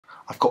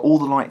I've got all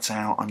the lights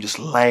out. I'm just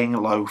laying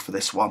low for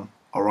this one.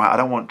 Alright, I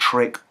don't want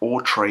trick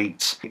or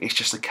treat. It's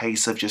just a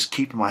case of just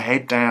keeping my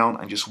head down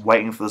and just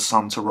waiting for the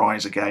sun to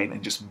rise again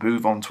and just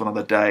move on to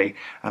another day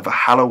and for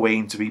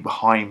Halloween to be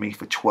behind me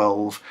for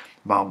 12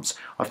 months.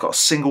 I've got a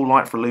single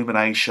light for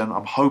illumination.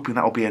 I'm hoping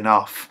that'll be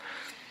enough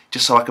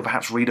just so I can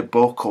perhaps read a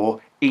book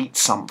or eat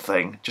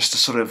something just to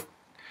sort of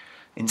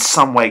in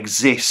some way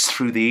exist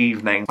through the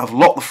evening. I've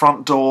locked the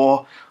front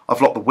door.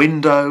 I've locked the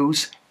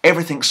windows.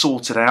 Everything's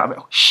sorted out. I mean,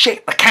 oh,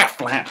 shit, the cat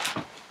flap.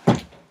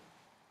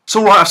 It's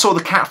alright, I saw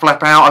the cat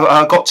flap out,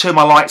 I got two of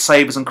my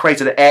lightsabers and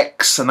created an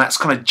X, and that's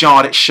kind of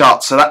jarred it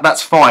shut, so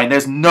that's fine.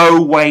 There's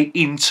no way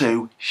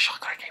into... Shh, I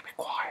gotta keep it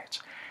quiet.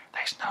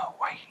 There's no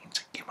way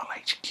into Gimmel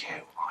HQ.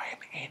 I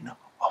am in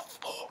a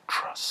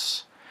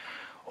fortress.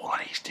 All I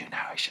need to do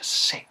now is just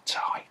sit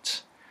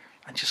tight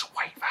and just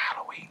wait for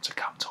Halloween to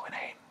come to an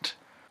end.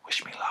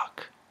 Wish me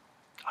luck.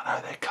 I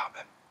know they're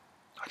coming.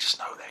 I just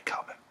know they're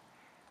coming.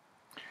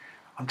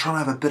 I'm trying to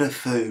have a bit of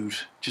food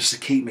just to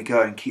keep me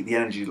going, keep the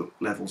energy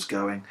levels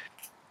going.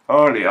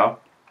 Earlier,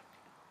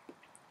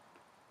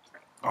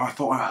 I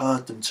thought I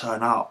heard them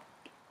turn up,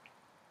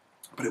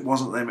 but it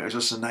wasn't them, it was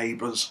just the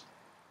neighbours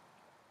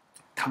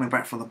coming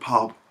back from the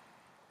pub.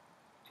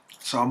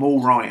 So I'm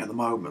all right at the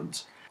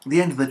moment. At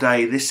the end of the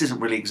day, this isn't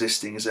really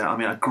existing, is it? I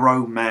mean, a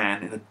grown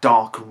man in a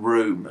dark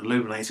room,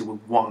 illuminated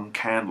with one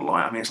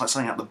candlelight. I mean, it's like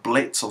something out the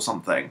Blitz or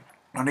something.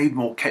 I need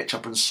more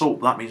ketchup and salt.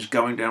 That means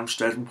going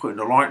downstairs and putting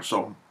the lights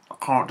on. I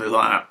can't do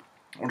that.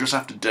 I'll just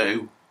have to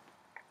do...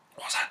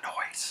 What's that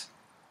noise?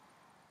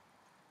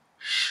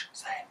 Shh,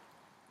 it's there.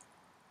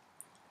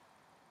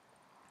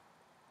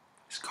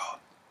 It's gone.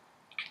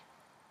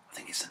 I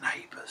think it's the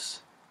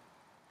neighbours.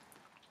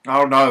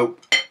 Oh no,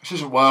 this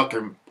isn't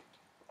working.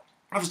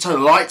 I have to turn the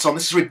lights on.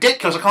 This is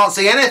ridiculous. I can't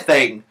see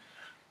anything.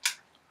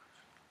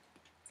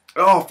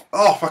 Oh,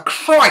 for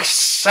Christ's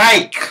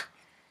sake.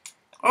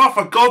 Oh,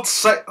 for God's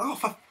sake. Oh,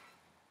 for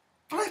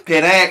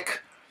flipping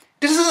heck.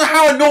 This isn't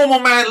how a normal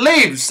man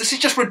lives. This is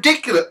just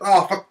ridiculous.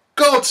 Oh, for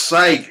God's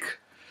sake.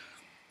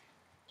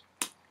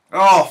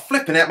 Oh,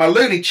 flipping out. My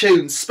Looney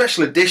Tunes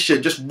special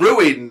edition just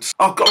ruined.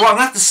 Oh, God, well, I'm going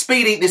to have to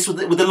speed eat this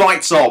with the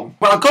lights on.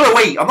 Well, I've got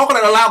to eat. I'm not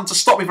going to allow them to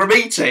stop me from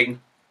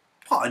eating.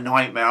 What a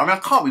nightmare. I mean, I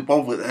can't be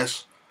bothered with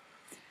this.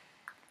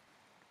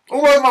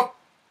 Although my...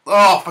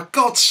 Oh, for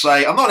God's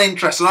sake. I'm not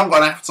interested. I haven't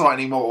got an appetite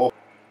anymore.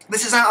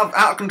 This is out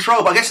of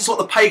control, but I guess it's what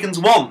the pagans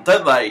want,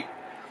 don't they?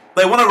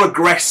 They want to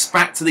regress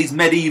back to these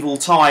medieval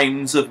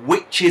times of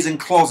witches in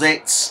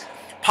closets,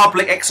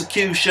 public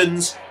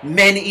executions,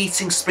 men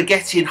eating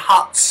spaghetti in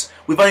huts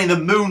with only the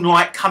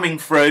moonlight coming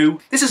through.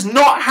 This is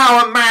not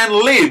how a man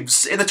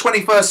lives in the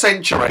 21st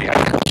century.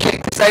 Turn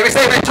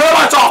the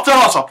lights off! Turn the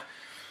lights off!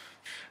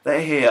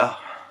 They're here.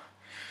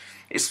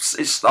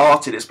 It's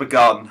started, it's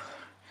begun.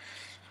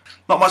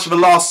 Not much of a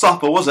Last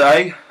Supper, was it,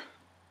 eh?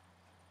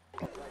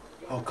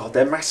 Oh God,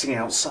 they're massing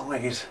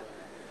outside.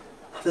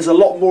 There's a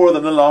lot more of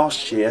them than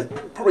last year.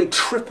 Probably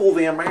triple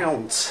the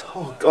amount.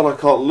 Oh God, I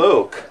can't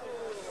look.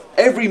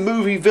 Every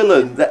movie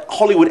villain that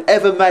Hollywood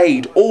ever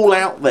made, all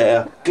out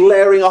there,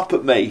 glaring up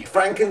at me.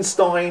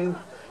 Frankenstein,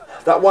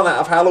 that one out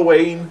of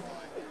Halloween,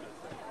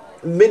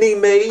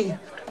 Mini-Me,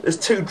 there's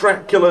two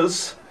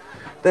Draculas.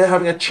 They're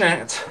having a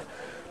chat.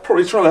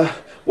 Probably trying to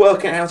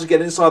work out how to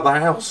get inside the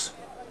house.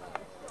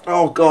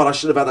 Oh God, I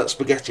should have had that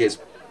spaghetti. It's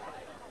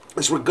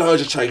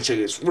regurgitating.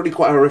 It's really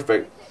quite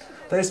horrific.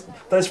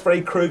 There's Freddy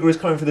Krueger is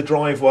coming through the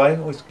driveway.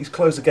 Oh, he's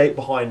closed the gate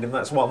behind him,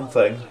 that's one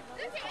thing.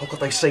 Oh God,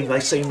 they see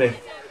me.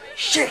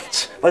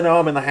 Shit! They know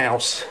I'm in the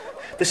house.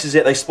 This is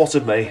it, they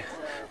spotted me.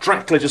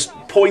 Dracula just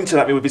pointed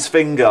at me with his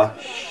finger.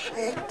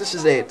 Shit, this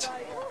is it.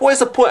 What is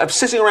the point of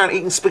sitting around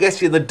eating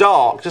spaghetti in the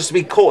dark just to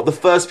be caught the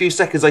first few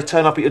seconds they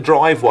turn up at your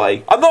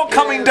driveway? I'm not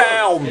coming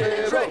down!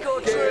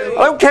 I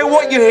don't care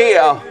what you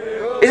hear.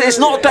 It's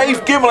not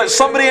Dave Gimmel, it's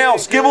somebody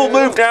else. Gimmel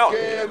moved out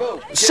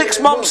 6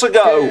 months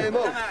ago.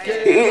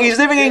 He's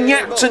living in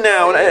Yapton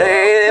now,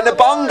 in a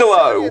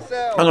bungalow.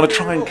 I'm going to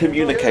try and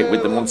communicate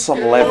with them on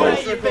some level.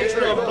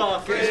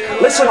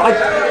 Listen,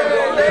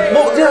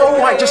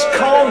 alright, just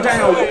calm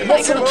down.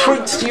 What sort of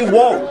treats do you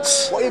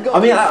want? I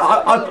mean,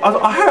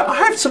 I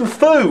have some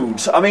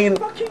food. I mean,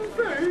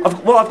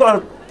 I've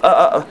got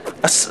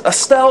a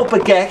stale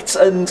baguette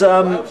and,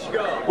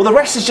 well, the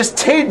rest is just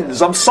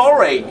tins. I'm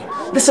sorry.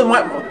 Listen,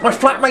 my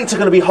flatmates are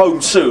going to be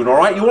home soon,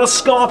 alright? You want to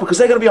scarper because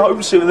they're going to be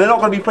home soon and they're not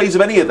going to be pleased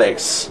with any of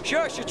this.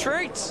 Sure, it's your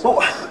treats.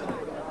 Well,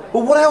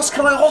 what else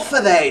can I offer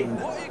then?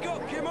 What you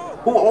got,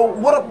 Gimmel?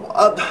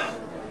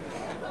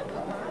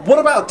 What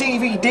about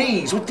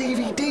DVDs? What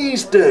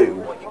DVDs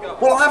do?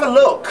 Well, I'll have a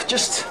look.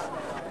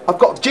 I've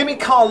got Jimmy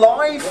Carr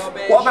Live.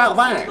 What about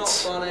that?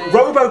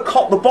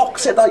 RoboCop, the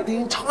box set, like the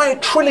entire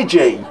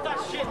trilogy.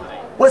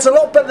 Well, it's a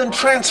lot better than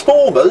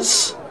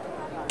Transformers.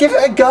 Give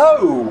it a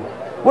go.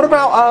 What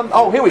about,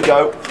 oh, here we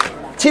go.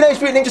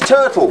 Teenage Mutant Ninja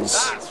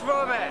Turtles. That's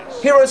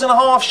rubbish. Heroes in a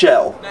Half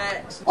Shell.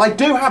 Next. I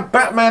do have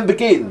Batman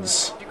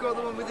Begins. You got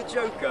the one with the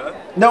Joker?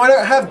 No, I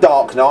don't have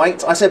Dark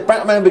Knight. I said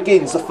Batman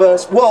Begins, the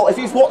first. Well, if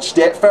you've watched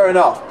it, fair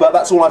enough, but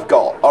that's all I've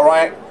got,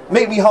 alright?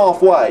 Meet me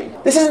halfway.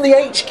 This isn't the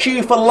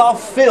HQ for Love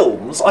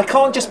Films. I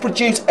can't just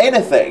produce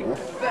anything.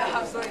 Better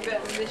have something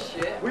better than this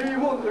shit. We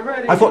want the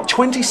ready. I've got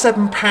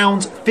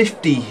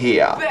 £27.50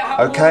 here,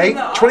 okay?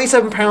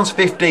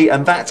 £27.50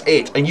 and that's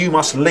it, and you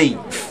must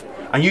leave.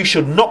 And you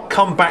should not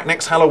come back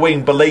next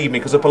Halloween, believe me,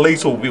 because the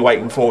police will be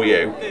waiting for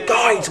you.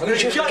 Guys, we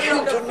just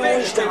keep the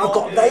noise down. I've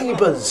got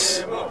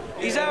neighbours.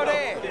 He's out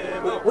here.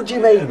 What do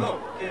you mean?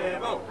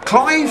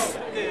 Clive?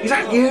 Is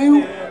that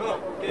you?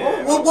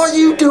 What are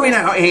you doing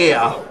out here?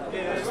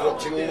 Just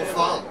watching all the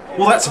fun.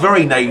 Well, that's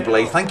very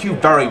neighbourly. Thank you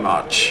very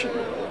much.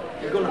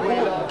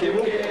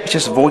 It's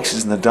just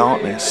voices in the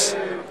darkness.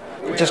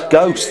 Just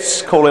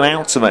ghosts calling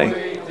out to me.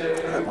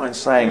 I don't mind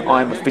saying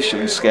I'm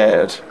officially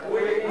scared.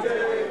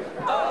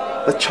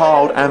 The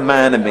child and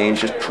man in me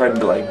is just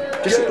trembling.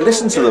 Just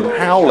listen to them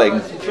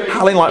howling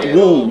like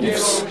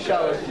wolves.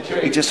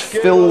 It just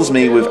fills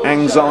me with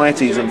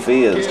anxieties and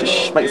fears.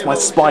 Just makes my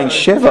spine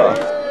shiver.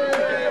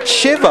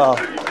 Shiver!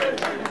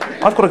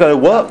 I've got to go to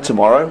work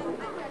tomorrow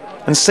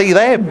and see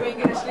them.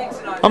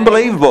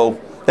 Unbelievable.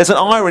 There's an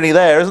irony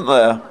there, isn't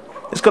there?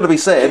 It's got to be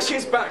said.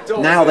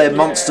 Now they're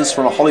monsters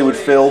from a Hollywood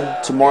film,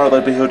 tomorrow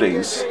they'll be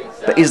hoodies.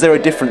 But is there a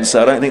difference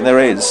there? I don't think there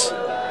is.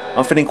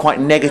 I'm feeling quite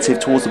negative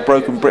towards the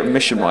Broken Britain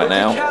mission right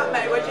now.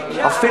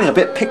 I'm feeling a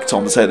bit picked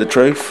on, to say the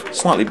truth.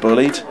 Slightly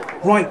bullied.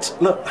 Right,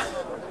 look.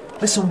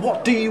 Listen,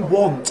 what do you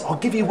want? I'll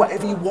give you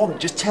whatever you want.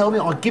 Just tell me,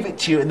 I'll give it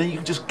to you, and then you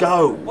can just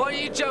go. Why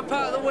don't you jump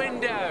out the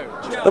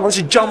window? They want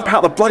to jump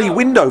out the bloody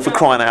window, for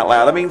crying out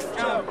loud. I mean,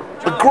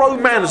 a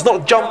grown man does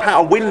not jump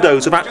out of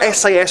windows without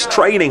SAS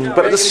training,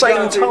 but at the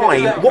same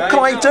time, what can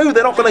I do?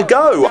 They're not going to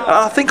go. And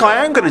I think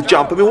I am going to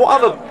jump. I mean,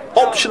 what other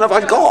option have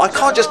I got? I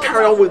can't just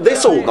carry on with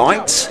this all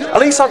night.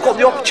 At least I've got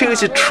the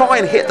opportunity to try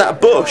and hit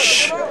that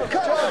bush. Go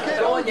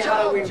on, you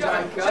Halloween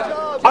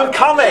wanker. I'm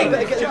coming!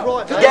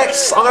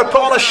 Yes, I'm going to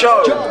put on a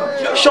show.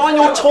 Shine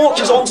your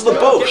torches onto the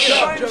bush.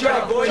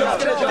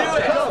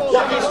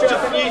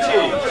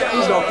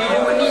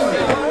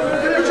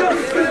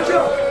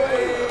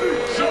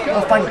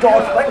 Oh, thank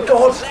God, thank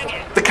God.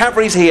 The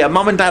cavalry's here,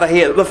 Mum and Dad are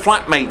here, the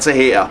flatmates are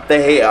here.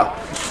 They're here.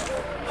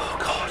 Oh,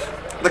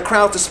 God. The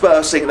crowd's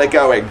dispersing, they're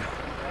going.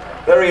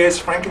 There he is,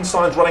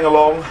 Frankenstein's running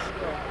along.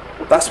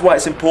 That's why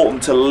it's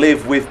important to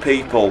live with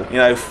people. You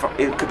know,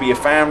 it could be your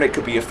family, it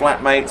could be your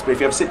flatmates, but if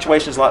you have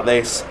situations like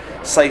this,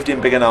 safety in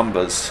bigger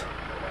numbers.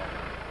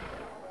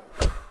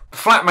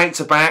 Flatmates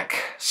are back,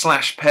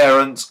 /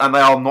 parents, and they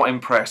are not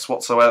impressed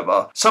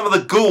whatsoever. Some of the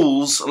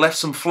ghouls left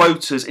some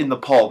floaters in the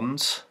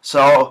pond,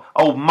 so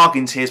old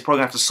Muggins here is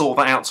probably going to have to sort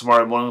that out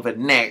tomorrow morning with a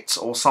net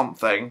or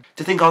something.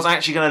 To think I was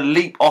actually going to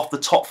leap off the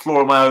top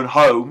floor of my own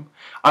home,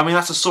 I mean,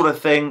 that's the sort of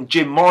thing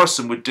Jim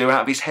Morrison would do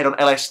out of his head on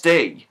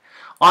LSD.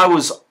 I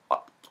was,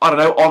 I don't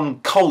know,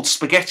 on cold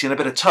spaghetti and a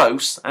bit of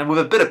toast, and with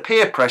a bit of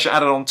peer pressure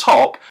added on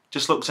top,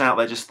 just looked out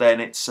there just then.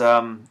 It's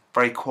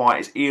very quiet.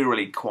 It's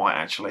eerily quiet,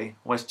 actually.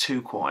 Almost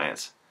too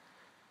quiet.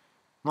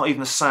 Not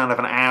even the sound of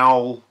an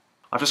owl.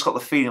 I've just got the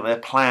feeling that they're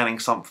planning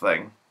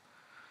something.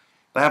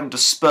 They haven't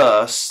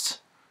dispersed.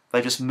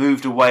 They've just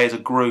moved away as a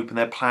group and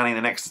they're planning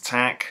the next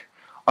attack.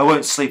 I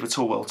won't sleep at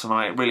all well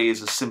tonight. It really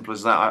is as simple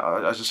as that.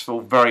 I just feel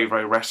very,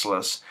 very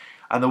restless.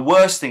 And the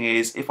worst thing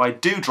is, if I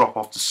do drop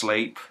off to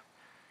sleep,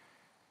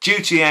 due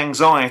to the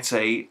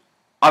anxiety,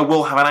 I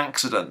will have an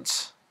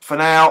accident. For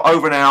now,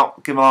 over and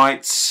out,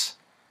 Gimmelites.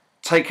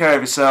 Take care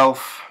of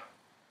yourself.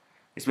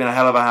 It's been a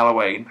hell of a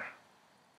Halloween.